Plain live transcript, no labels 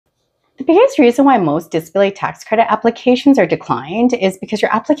The biggest reason why most disability tax credit applications are declined is because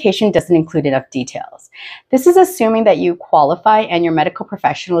your application doesn't include enough details. This is assuming that you qualify and your medical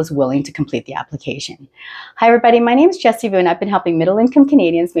professional is willing to complete the application. Hi everybody, my name is Jessie Vu and I've been helping middle-income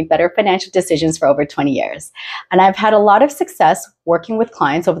Canadians make better financial decisions for over 20 years. And I've had a lot of success working with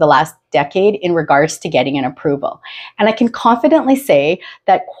clients over the last decade in regards to getting an approval. And I can confidently say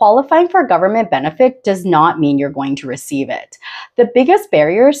that qualifying for a government benefit does not mean you're going to receive it. The biggest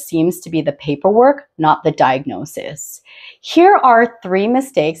barrier seems to be the paperwork, not the diagnosis. Here are 3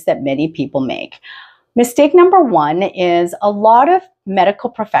 mistakes that many people make. Mistake number 1 is a lot of medical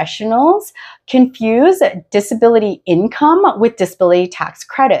professionals confuse disability income with disability tax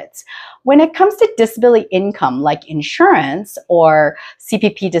credits. When it comes to disability income, like insurance or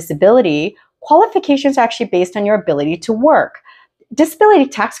CPP Disability, qualifications are actually based on your ability to work. Disability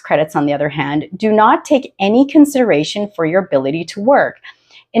tax credits, on the other hand, do not take any consideration for your ability to work.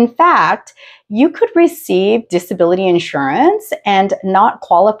 In fact, you could receive disability insurance and not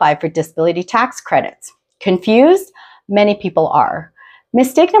qualify for disability tax credits. Confused? Many people are.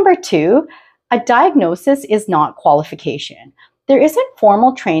 Mistake number 2, a diagnosis is not qualification. There isn't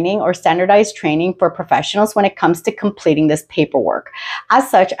formal training or standardized training for professionals when it comes to completing this paperwork. As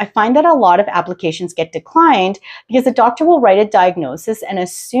such, I find that a lot of applications get declined because the doctor will write a diagnosis and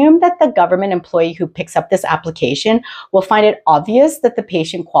assume that the government employee who picks up this application will find it obvious that the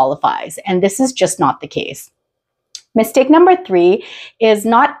patient qualifies, and this is just not the case. Mistake number 3 is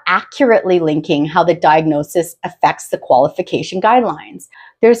not accurately linking how the diagnosis affects the qualification guidelines.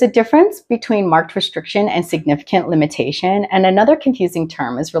 There's a difference between marked restriction and significant limitation, and another confusing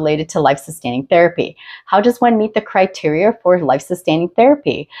term is related to life-sustaining therapy. How does one meet the criteria for life-sustaining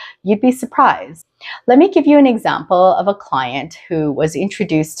therapy? You'd be surprised. Let me give you an example of a client who was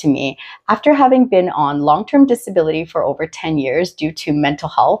introduced to me after having been on long-term disability for over 10 years due to mental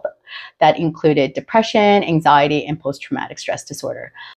health that included depression, anxiety, and post-traumatic stress disorder.